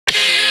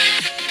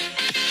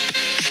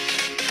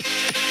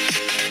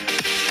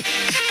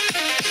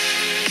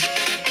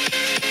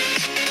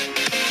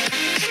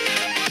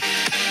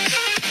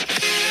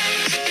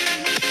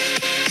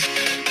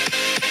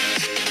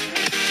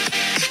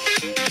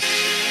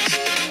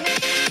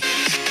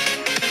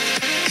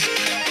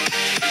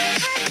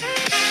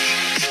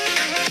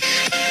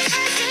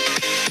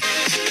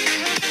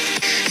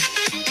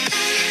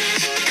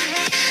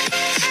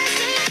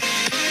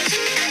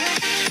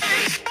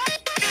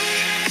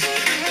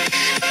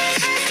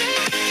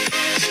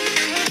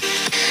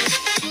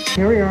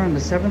Here we are on the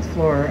 7th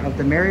floor of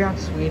the Marriott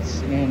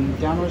Suites in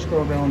Downers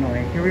Grove,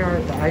 Illinois. Here we are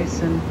at the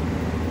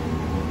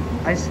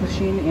ice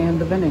machine and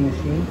the vending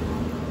machine.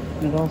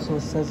 And it also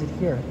says it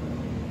here.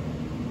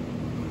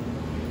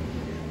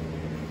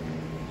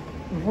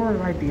 Before we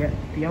ride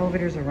the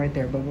elevators are right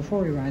there, but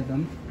before we ride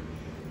them,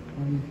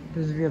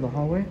 there's a view of the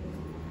hallway.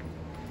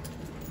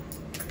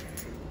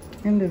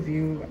 And a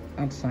view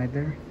outside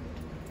there.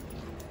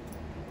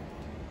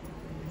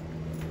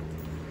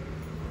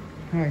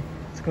 Alright,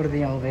 let's go to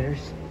the elevators.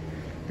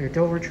 They're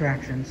Dover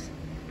tractions.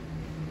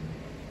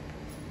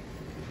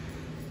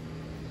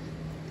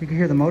 You can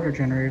hear the motor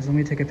generators. Let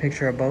me take a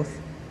picture of both.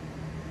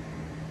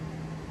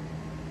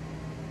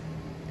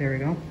 There we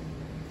go.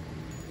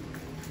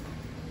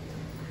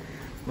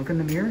 Look in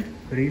the mirror.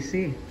 What do you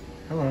see?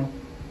 Hello.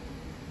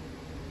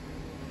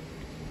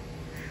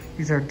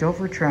 These are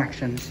Dover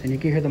tractions, and you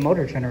can hear the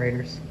motor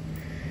generators.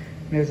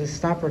 And there's a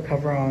stopper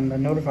cover on the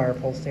notifier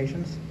pull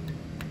stations.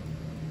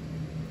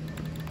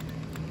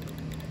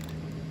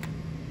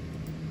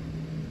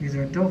 These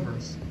are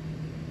Dovers.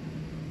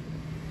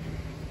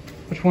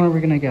 Which one are we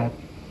gonna get?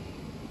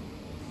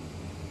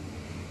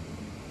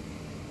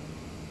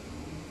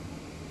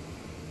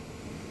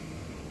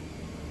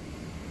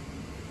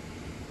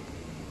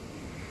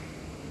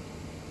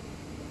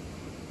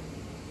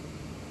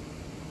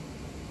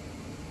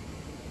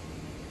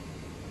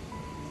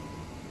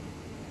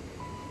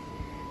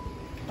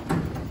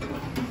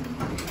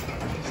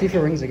 See if it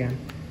rings again.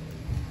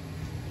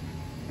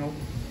 Nope.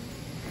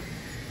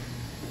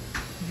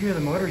 You hear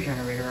the motor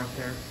generator up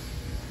there.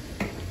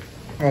 All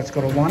right, let's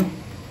go to 1.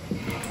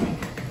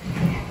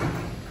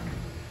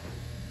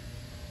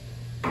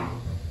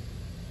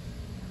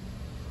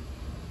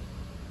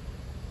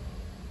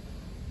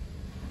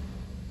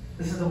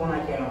 This is the one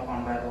I came up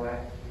on, by the way.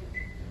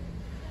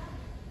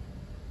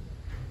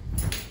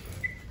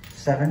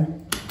 7.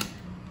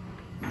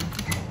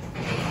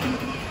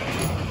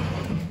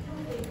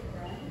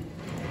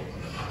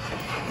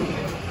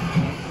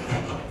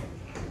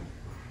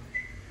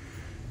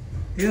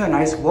 These are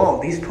nice.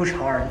 Whoa, these push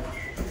hard.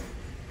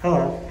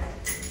 Hello.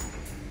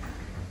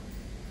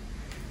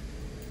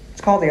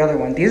 Let's call the other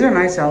one. These are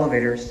nice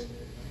elevators.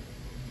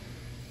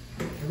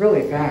 They're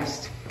really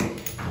fast.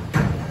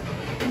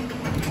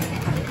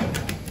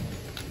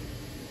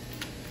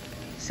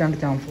 Sound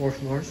it down 4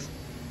 floors.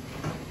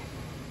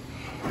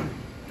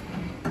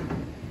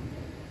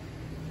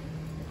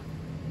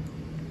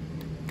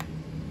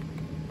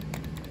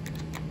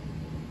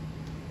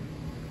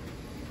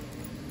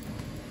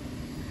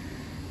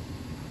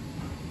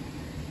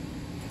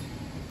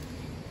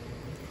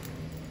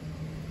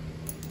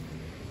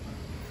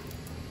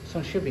 So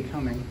it should be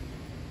coming.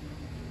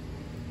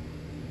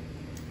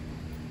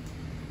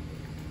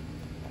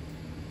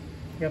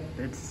 Yep,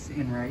 it's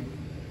in right.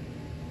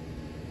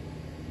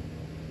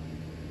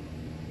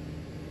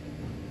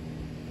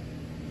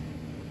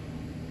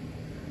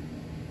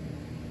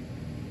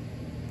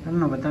 I don't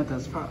know what that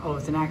does. Oh,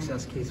 it's an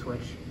access key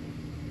switch.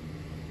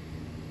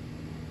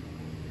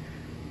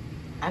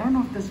 I don't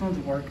know if this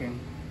one's working.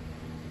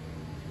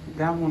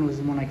 That one was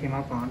the one I came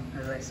up on,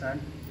 as I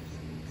said.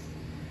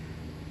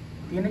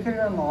 The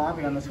indicator on the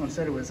lobby on this one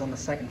said it was on the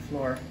 2nd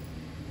floor.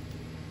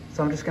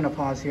 So I'm just gonna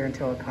pause here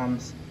until it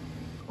comes.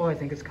 Oh, I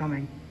think it's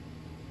coming.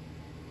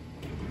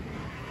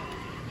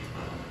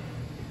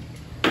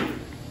 All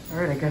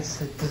right, I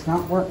guess it does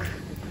not work.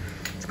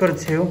 Let's go to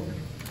 2.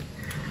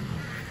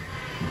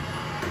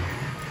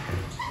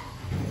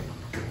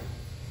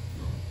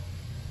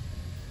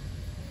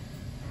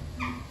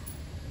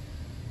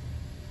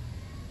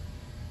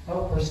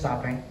 Oh, we're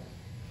stopping.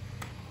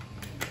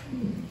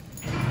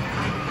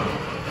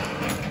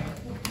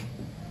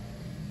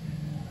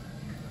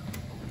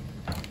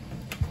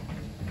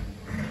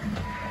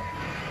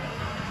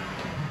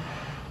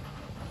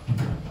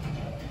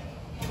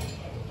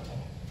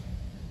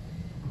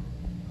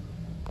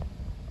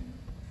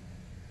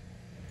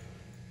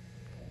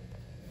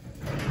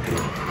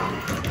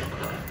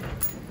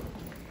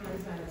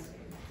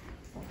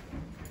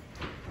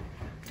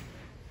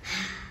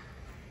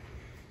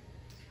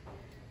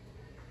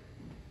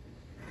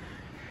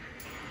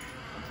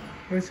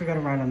 At least we got a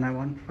ride on that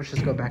one. Let's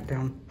just go back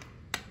down.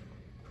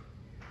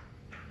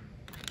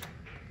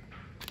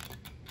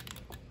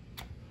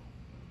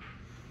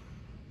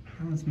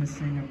 That one's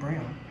missing a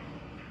braille.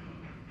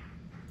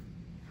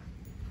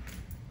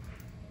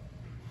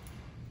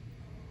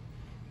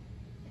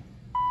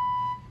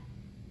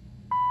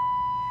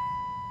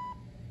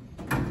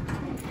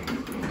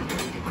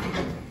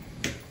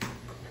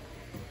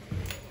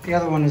 The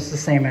other one is the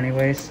same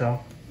anyway, so.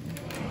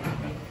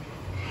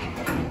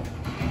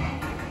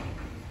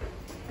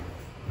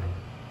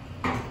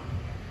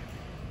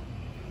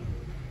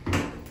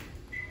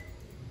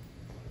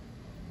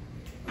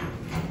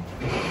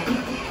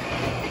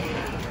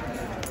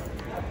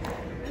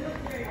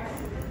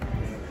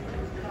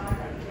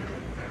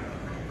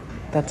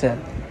 That's it.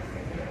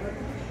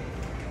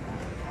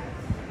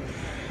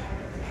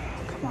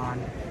 Come on.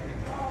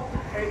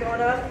 Are you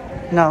going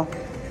up? No.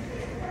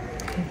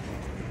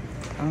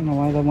 I don't know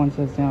why that one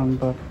says down,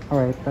 but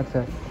alright, that's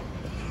it.